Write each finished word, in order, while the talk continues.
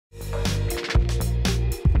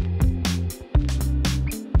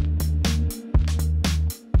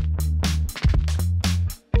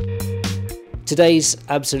Today's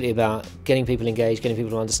absolutely about getting people engaged, getting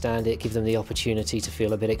people to understand it, give them the opportunity to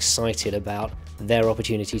feel a bit excited about their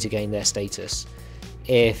opportunity to gain their status.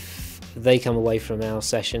 If they come away from our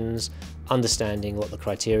sessions understanding what the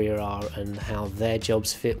criteria are and how their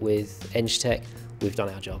jobs fit with EngTech, we've done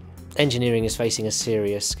our job. Engineering is facing a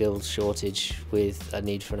serious skills shortage with a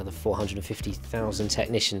need for another 450,000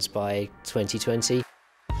 technicians by 2020.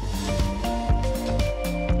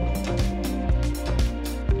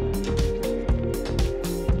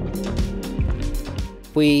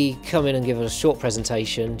 We come in and give a short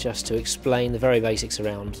presentation just to explain the very basics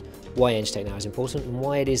around why EngTech now is important and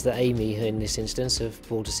why it is that Amey, in this instance, have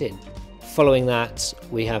brought us in. Following that,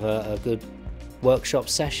 we have a good workshop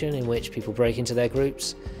session in which people break into their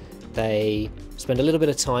groups. They spend a little bit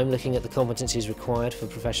of time looking at the competencies required for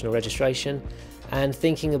professional registration and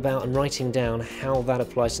thinking about and writing down how that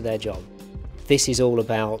applies to their job. This is all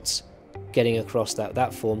about getting across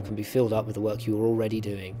that form can be filled up with the work you're already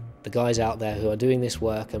doing. The guys out there who are doing this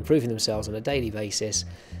work and proving themselves on a daily basis,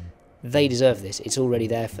 they deserve this. It's already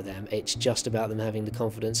there for them. It's just about them having the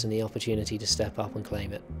confidence and the opportunity to step up and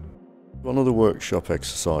claim it. One of the workshop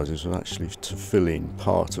exercises was actually to fill in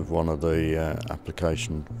part of one of the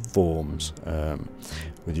application forms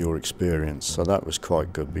with your experience. So that was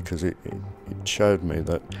quite good because it showed me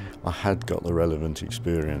that I had got the relevant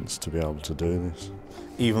experience to be able to do this.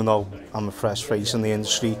 Even though I'm a fresh face in the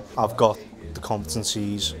industry, I've got the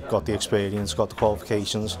competencies, got the experience, got the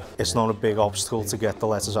qualifications. It's not a big obstacle to get the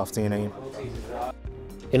letters after your name.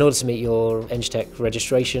 In order to meet your EngTech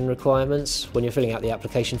registration requirements, when you're filling out the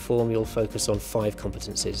application form, you'll focus on 5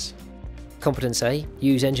 competencies. Competence A,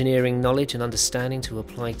 use engineering knowledge and understanding to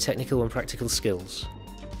apply technical and practical skills.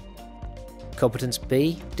 Competence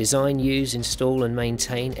B, design, use, install and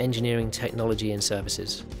maintain engineering technology and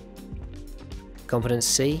services. Competence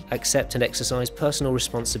C, accept and exercise personal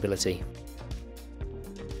responsibility.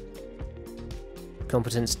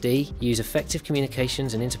 Competence D, use effective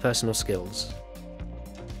communications and interpersonal skills.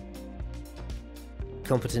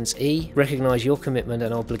 Competence E, recognise your commitment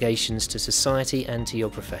and obligations to society and to your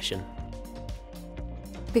profession.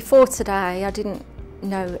 Before today, I didn't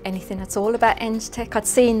know anything at all about EngTech. I'd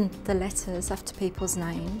seen the letters after people's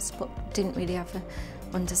names, but didn't really have an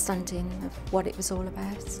understanding of what it was all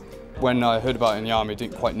about. When I heard about it in the army, I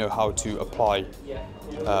didn't quite know how to apply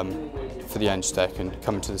for the EngTech, and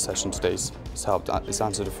coming to the session today has helped. It's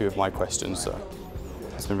answered a few of my questions, so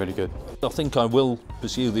it's been really good. I think I will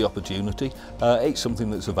pursue the opportunity. It's something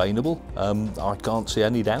that's available. I can't see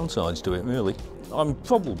any downsides to it, really. I'm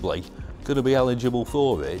probably going to be eligible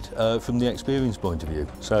for it from the experience point of view,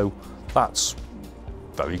 so that's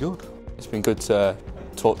very good. It's been good to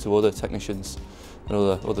talk to other technicians and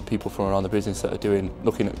other people from around the business that are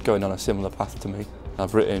looking at going on a similar path to me.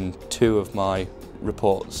 I've written 2 of my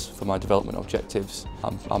reports for my development objectives.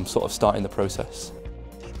 I'm sort of starting the process.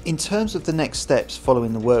 In terms of the next steps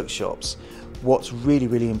following the workshops, what's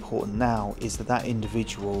really important now is that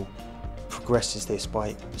individual progresses this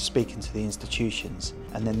by speaking to the institutions,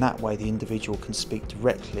 and then that way the individual can speak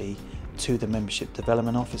directly to the membership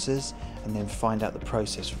development officers and then find out the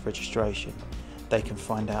process of registration. They can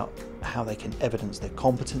find out how they can evidence their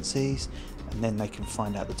competencies, and then they can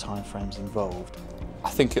find out the timeframes involved. I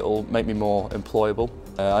think it'll make me more employable.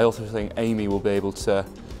 I also think Amey will be able to,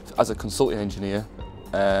 as a consulting engineer,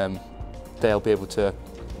 they'll be able to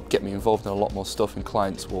get me involved in a lot more stuff, and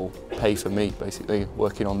clients will pay for me basically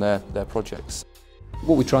working on their projects.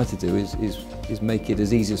 What we try to do is make it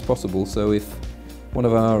as easy as possible, so if one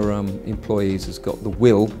of our employees has got the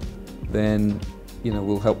will, then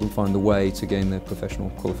we'll help them find the way to gain their professional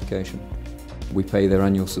qualification. We pay their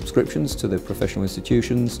annual subscriptions to their professional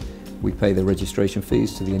institutions, we pay their registration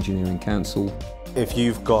fees to the Engineering Council. If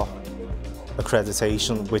you've got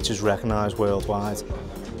accreditation which is recognised worldwide,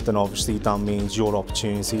 then obviously that means your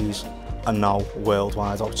opportunities are now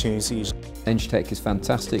worldwide opportunities. EngTech is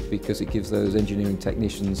fantastic because it gives those engineering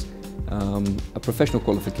technicians a professional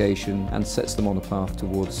qualification and sets them on a path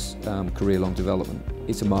towards career-long development.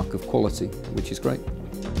 It's a mark of quality, which is great.